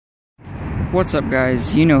What's up,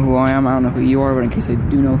 guys? You know who I am. I don't know who you are, but in case I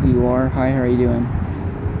do know who you are, hi, how are you doing?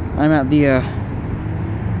 I'm at the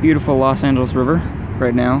beautiful Los Angeles River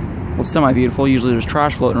right now. Well, semi-beautiful. Usually there's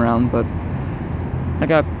trash floating around, but I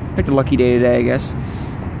picked a lucky day today, I guess.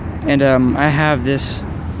 And I have this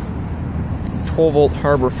 12-volt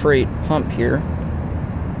Harbor Freight pump here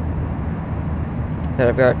that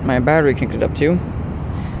I've got my battery connected up to.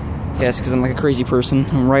 Yes, because I'm like a crazy person.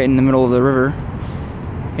 I'm right in the middle of the river,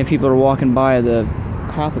 and people are walking by the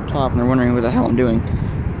path up top, and they're wondering what the hell I'm doing.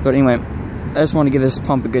 But anyway, I just want to give this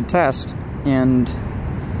pump a good test, and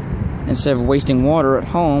instead of wasting water at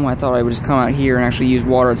home, I thought I would just come out here and actually use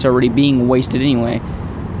water that's already being wasted anyway.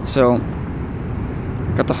 So,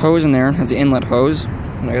 got the hose in there. It has the inlet hose,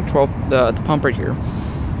 and I got the pump right here.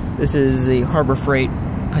 This is the Harbor Freight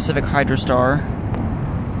Pacific Hydrostar.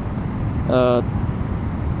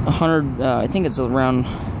 100, I think it's around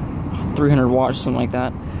 300 watts, something like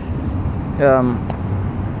that.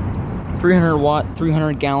 300 watt,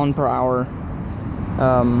 300 gallon per hour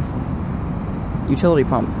utility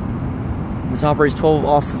pump. This operates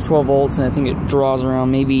 12 volts, and I think it draws around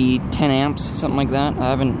maybe 10 amps, something like that. I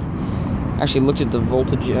haven't actually looked at the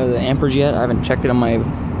voltage, the amperage yet. I haven't checked it on my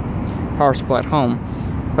power supply at home,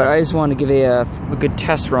 but I just wanted to give a good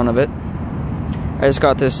test run of it. I just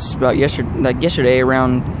got this about yesterday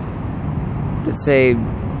around, let's say,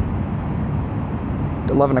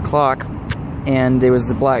 11 o'clock, and they're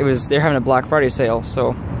having a Black Friday sale,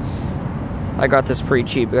 so I got this pretty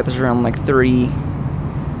cheap. I got this around like $30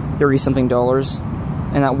 something,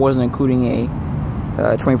 and that wasn't including a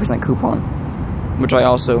 20% coupon, which I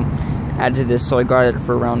also added to this, so I got it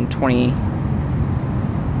for around 20, I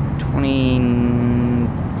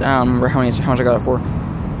don't remember how much I got it for.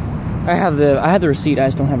 I have the receipt, I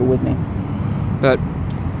just don't have it with me. But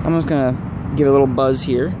I'm just gonna give it a little buzz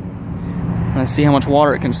here. Let's see how much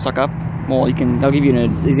water it can suck up. Well, I'll give you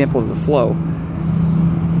an example of the flow.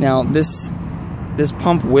 Now, this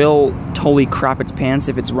pump will totally crap its pants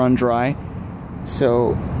if it's run dry.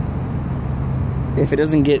 So if it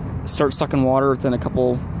doesn't start sucking water within a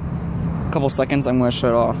couple seconds, I'm gonna shut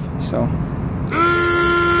it off. So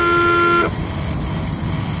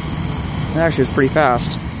that actually was pretty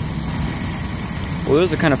fast. Well,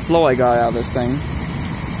 there's the kind of flow I got out of this thing.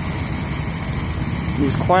 It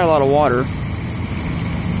was quite a lot of water.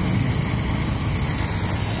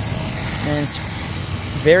 And it's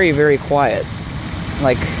very, very quiet.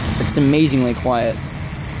 Like, it's amazingly quiet.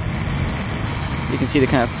 You can see the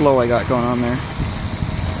kind of flow I got going on there.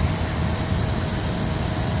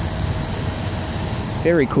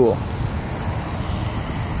 Very cool.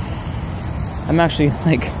 I'm actually,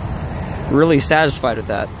 like, really satisfied with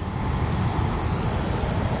that.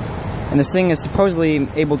 And this thing is supposedly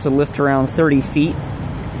able to lift around 30 feet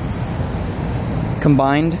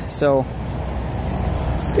combined, so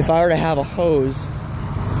if I were to have a hose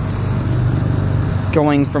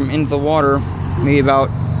going from into the water, maybe about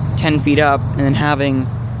 10 feet up, and then having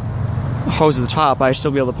a hose at the top, I'd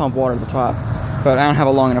still be able to pump water at the top. But I don't have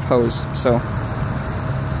a long enough hose, so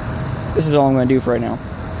this is all I'm going to do for right now.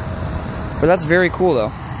 But that's very cool,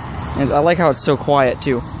 though. And I like how it's so quiet,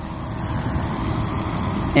 too.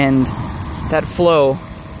 And that flow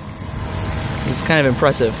is kind of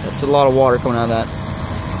impressive. That's a lot of water coming out of that.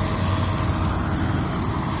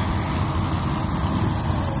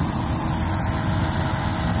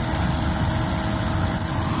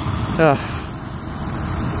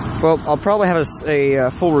 Well, I'll probably have a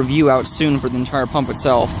full review out soon for the entire pump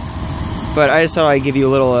itself, but I just thought I'd give you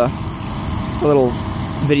a little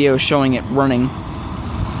video showing it running.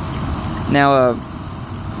 Now,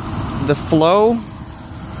 the flow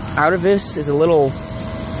out of this is a little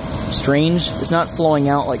strange. It's not flowing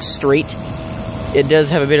out like straight. It does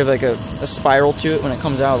have a bit of like a spiral to it when it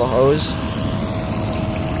comes out of the hose,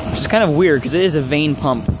 which is kind of weird because it is a vane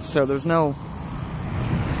pump, so there's no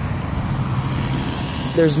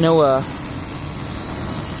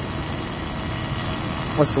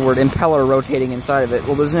what's the word, impeller rotating inside of it.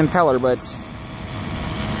 Well, there's an impeller, but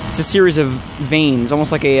it's a series of vanes,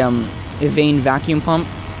 almost like a vane vacuum pump.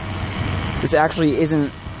 This actually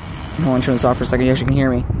isn't, I want to turn this off for a second, you actually can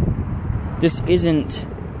hear me. This isn't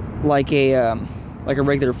like a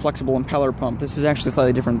regular flexible impeller pump. This is actually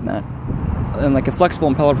slightly different than that. And like a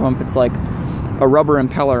flexible impeller pump, it's like a rubber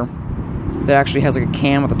impeller that actually has like a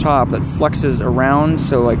cam at the top that flexes around,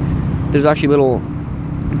 so like there's actually little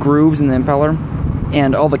grooves in the impeller,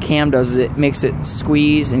 and all the cam does is it makes it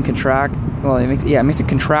squeeze and contract. Well, it makes it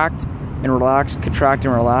contract and relax, contract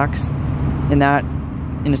and relax, and that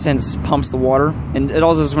in a sense pumps the water. And it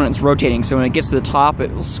also does when it's rotating, so when it gets to the top it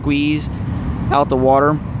will squeeze out the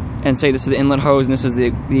water, and say this is the inlet hose and this is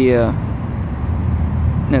the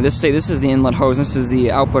no, this is the inlet hose, this is the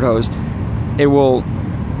output hose. It will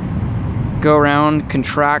go around,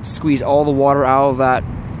 contract, squeeze all the water out of that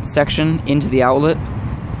section into the outlet,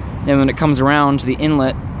 and when it comes around to the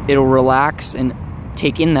inlet, it'll relax and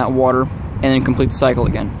take in that water and then complete the cycle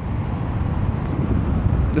again.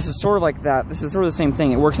 This is sort of like that. This is sort of the same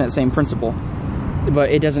thing. It works in that same principle, but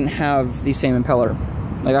it doesn't have the same impeller.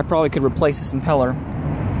 Like, I probably could replace this impeller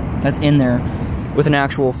that's in there with an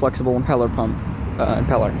actual flexible impeller pump,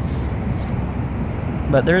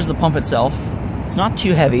 But there's the pump itself. It's not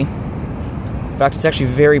too heavy. In fact, it's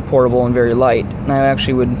actually very portable and very light. And I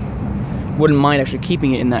actually wouldn't mind actually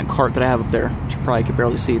keeping it in that cart that I have up there. You probably could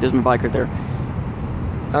barely see. There's my bike right there.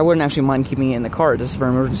 I wouldn't actually mind keeping it in the cart just for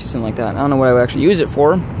an emergency, something like that. I don't know what I would actually use it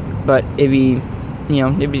for, but it'd be,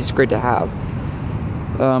 it'd be just great to have.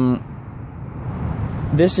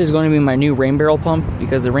 This is going to be my new rain barrel pump,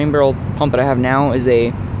 because the rain barrel pump that I have now is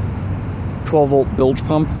a 12-volt bilge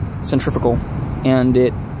pump, centrifugal, and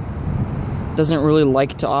it doesn't really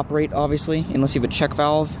like to operate, obviously, unless you have a check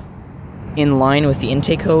valve in line with the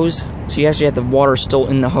intake hose. So you actually have the water still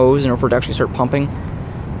in the hose in order for it to actually start pumping.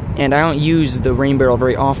 And I don't use the rain barrel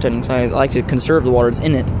very often because I like to conserve the water that's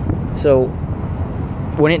in it. So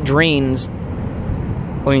when it drains,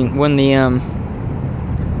 when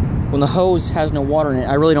the hose has no water in it,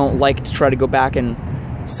 I really don't like to try to go back and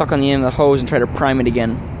suck on the end of the hose and try to prime it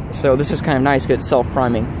again. So this is kind of nice because it's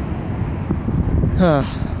self-priming.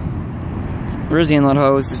 Where's the inlet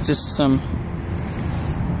hose? It's just some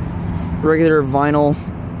regular vinyl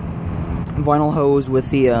hose with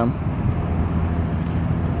the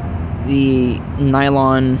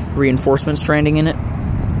nylon reinforcement stranding in it.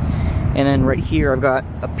 And then right here I've got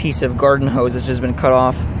a piece of garden hose that's just been cut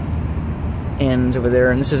off, and it's over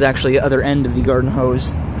there. And this is actually the other end of the garden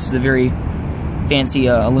hose. This is a very fancy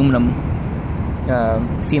aluminum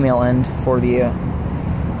female end for the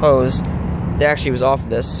hose. It actually was off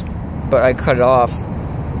this, but I cut it off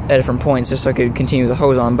at different points just so I could continue the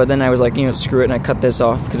hose on. But then I was like, screw it, and I cut this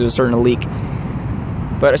off because it was starting to leak.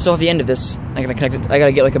 But I still have the end of this. I gotta connect it. I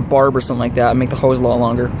gotta get like a barb or something like that and make the hose a lot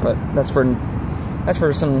longer. But that's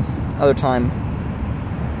for some other time.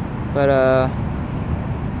 But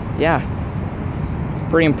yeah,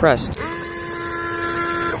 pretty impressed.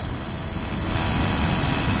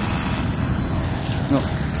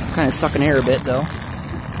 Oh, kind of sucking air a bit though.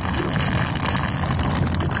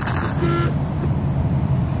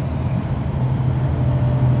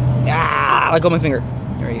 Ah! Let go of my finger.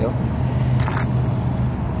 There you go.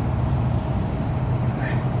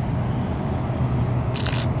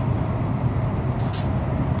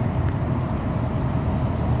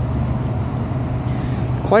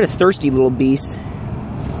 Quite a thirsty little beast.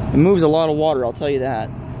 It moves a lot of water, I'll tell you that.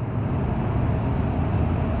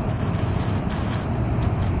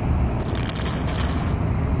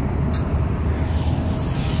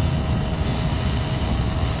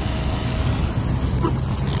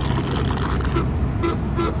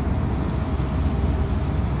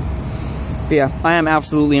 But yeah, I am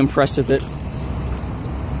absolutely impressed with it.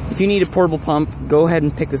 If you need a portable pump, go ahead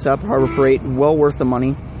and pick this up at Harbor Freight. Well worth the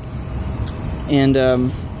money. And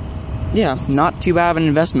yeah, not too bad of an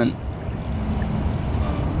investment.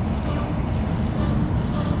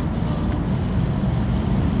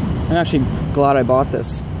 I'm actually glad I bought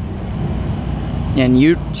this. And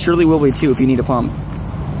you surely will be too if you need a pump.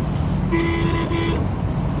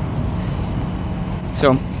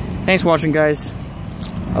 So, thanks for watching, guys.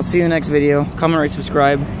 I'll see you in the next video. Comment, rate,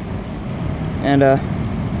 subscribe, and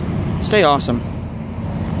stay awesome.